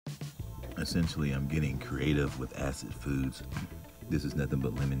essentially I'm getting creative with acid foods. This is nothing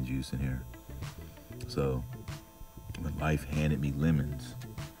but lemon juice in here. So when life handed me lemons,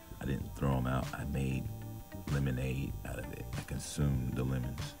 I didn't throw them out. I made lemonade out of it. I consumed the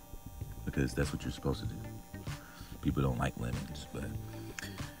lemons because that's what you're supposed to do. People don't like lemons, but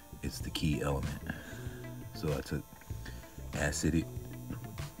it's the key element. So I took acidic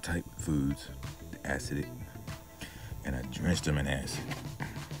type foods, acidic, and I drenched them in acid.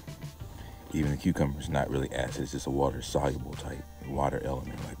 Even the cucumber's not really acid, it's just a water soluble type water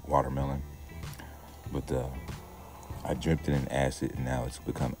element, like watermelon. But I drenched it in acid and now it's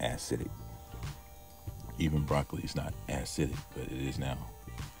become acidic. Even broccoli is not acidic, but it is now.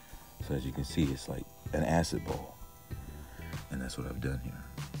 So as you can see, it's like an acid bowl. And that's what I've done here.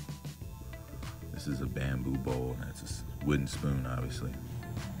 This is a bamboo bowl, and that's a wooden spoon, obviously.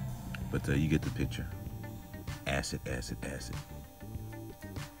 But you get the picture. Acid, acid, acid.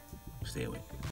 Stay away.